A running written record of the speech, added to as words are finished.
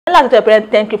When last did your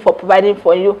parents thank you for providing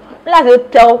for you? When last did you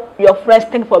tell your friends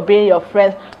thank you for being your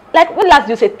friends? Like, when last did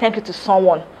you say thank you to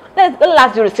someone? When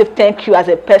last did you receive thank you as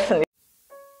a person?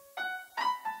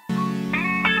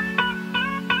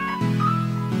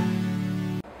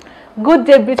 Good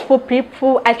day, beautiful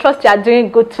people. I trust you are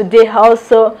doing good today.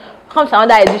 Also, welcome to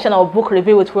another edition of Book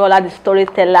Review with Rola the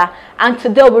Storyteller. And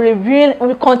today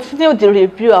we'll continue the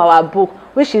review of our book,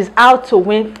 which is How to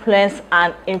Win, Influence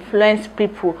and Influence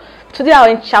People. Today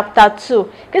I'm in chapter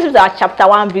 2. This is our chapter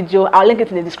 1 video. I'll link it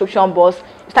in the description box.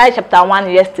 We started chapter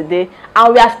 1 yesterday,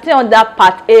 and we are still on that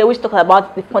part A, which talks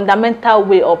about the fundamental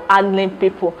way of handling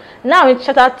people. Now in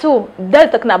chapter 2,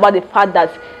 they're talking about the fact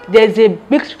that there's a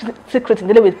big secret in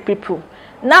dealing with people.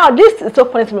 Now this is so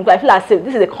funny to me because I feel as if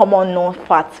this is a common known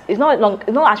fact. It's not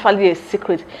actually a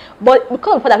secret, but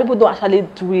because of the fact that people don't actually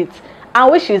do it,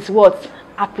 and which is what?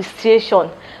 Appreciation.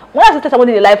 When last you tell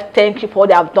somebody in life thank you for what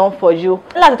they have done for you?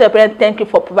 When last you tell your parents thank you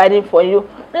for providing for you?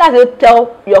 When last you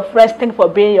tell your friends thank you for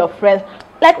being your friends?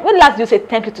 Like, when last you say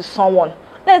thank you to someone?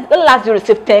 When last you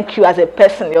receive thank you as a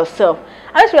person yourself?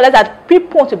 I just realized that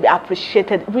people want to be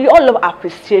appreciated. We all love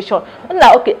appreciation. When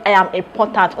like, okay, I am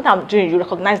important. What I'm doing, you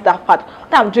recognize that fact.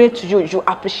 What I'm doing to you, you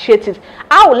appreciate it.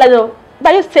 I would like to,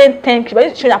 by you saying thank you, by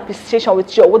you showing appreciation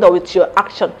with your word or with your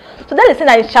action. So that is saying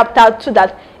that in chapter 2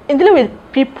 that in dealing with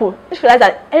people, you realize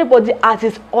that everybody has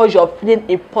this urge of feeling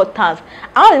importance.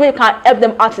 And the way you can help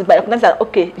them out is by recognizing that,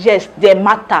 okay, yes, they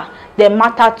matter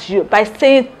to you. By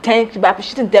saying thank you, by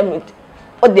appreciating them with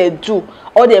what they do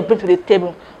or they bring to the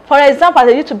table. For example, as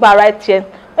a YouTuber right here,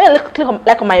 when you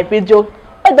click on my video,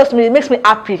 what it does to me, it makes me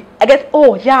happy. I get,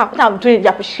 oh yeah, what I'm doing, you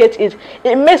appreciate it.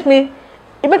 It makes me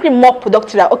more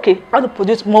productive. Like, okay, I want to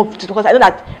produce more videos because I know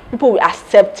that people will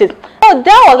accept it. So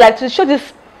that was like to show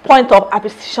this point of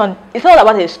appreciation. It's not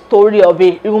about a story of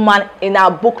a woman in a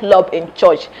book club in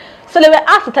church. So they were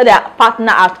asked to tell their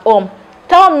partner at home,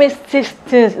 tell me 6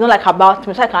 things you don't like about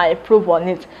me so I can improve on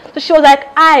it. So she was like,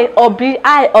 I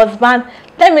husband,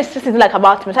 tell me 6 things you don't like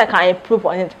about me so I can improve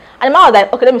on it. And the man was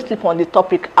like, okay, let me sleep on the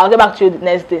topic, I'll get back to you the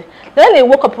next day. Then he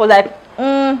woke up, he was like,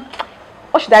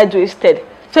 what should I do instead?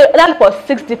 So he asked for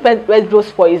 6 different red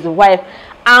roses for his wife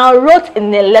and wrote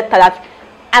in a letter that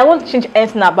I won't change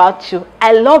anything about you.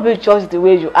 I love you just the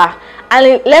way you are. And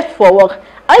he left for work.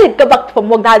 And when he got back from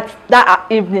work that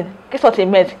evening, guess what he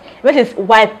met? He met his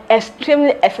wife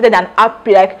extremely excited and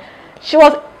happy. Like, she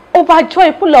was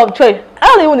overjoyed, full of joy. I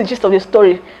don't even know the gist of the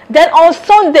story. Then on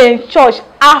Sunday in church,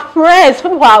 our friends,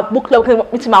 people who are book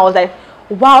club meeting, I was like,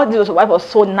 wow, this wife was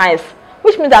so nice.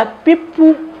 Which means that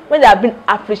people, when they have been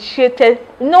appreciated,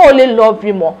 not only love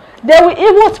you more, they will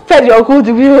even spread your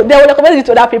goodwill. They will recommend you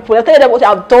to other people. They'll tell them what you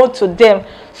have done to them.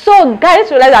 So guys,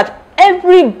 realize that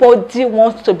everybody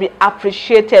wants to be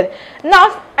appreciated.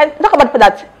 Now, I talk about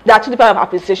that there are 2 different types of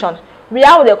appreciation. We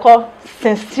have what they call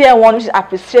sincere one, which is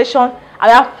appreciation, and we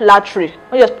have flattery,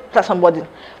 when you just flatter somebody.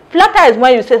 Flatter is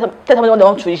when you tell somebody what they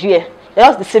want to hear. You're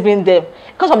just deceiving them.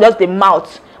 It comes from just the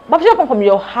mouth. But appreciation comes from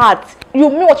your heart. You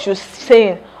mean what you're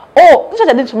saying. Oh, this is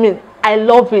what you did to me. I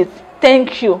love it.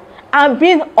 Thank you. I'm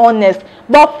being honest.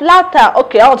 But flatter,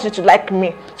 okay, I want you to like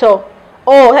me. So,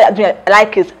 oh, I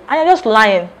like it. And you're just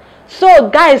lying. So,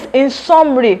 guys, in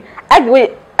summary, I like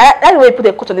the way you put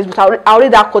a quote on this book. I'll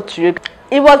read that quote to you.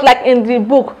 It was like in the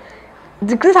book,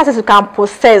 the greatest assets you can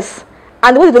possess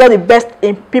and the way to do the best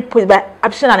in people is by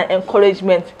appreciation and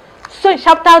encouragement. So, in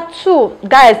chapter 2,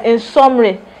 guys, in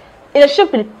summary, in a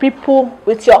relationship with people,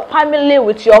 with your family,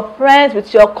 with your friends,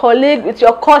 with your colleagues, with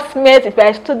your classmates, if you're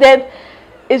a student,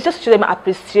 it's just show them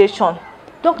appreciation.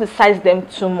 Don't criticize them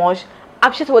too much.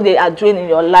 Appreciate what they are doing in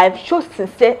your life. Show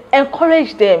sincere,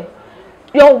 encourage them.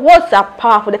 Your words are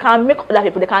powerful. They can make other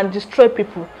people, they can destroy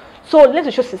people. So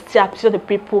let's show sincere appreciation to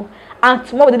people. And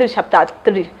tomorrow we do chapter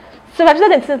 3. So if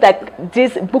you're things like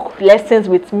these book lessons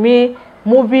with me,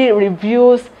 movie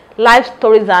reviews, life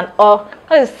stories and all,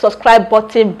 click the subscribe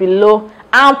button below,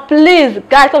 and please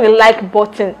guys click the like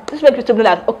button. This makes you know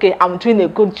that okay, I'm doing a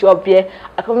good job here.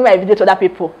 I can make my video to other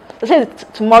people. So see you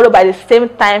tomorrow by the same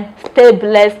time. Stay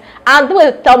blessed, and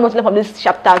don't tell me what to learn from this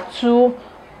chapter 2.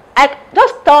 Like,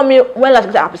 just tell me when last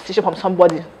you got appreciation from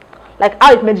somebody, like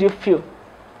how it made you feel.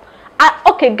 And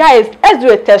okay guys, let's do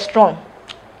a test run.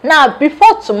 Now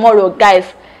before tomorrow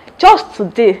guys, just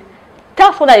today,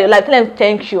 tell someone that you like, tell them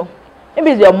thank you.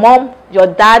 Maybe it's your mom, your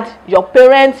dad, your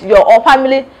parents, your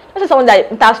family. Just someone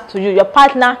that matters to you, your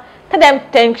partner. Tell them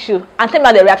thank you and tell me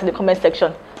how they react in the comment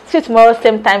section. See you tomorrow,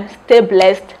 same time. Stay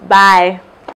blessed. Bye.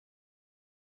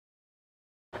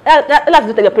 Let's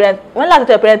do tell your parents. When last did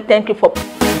your parents thank you for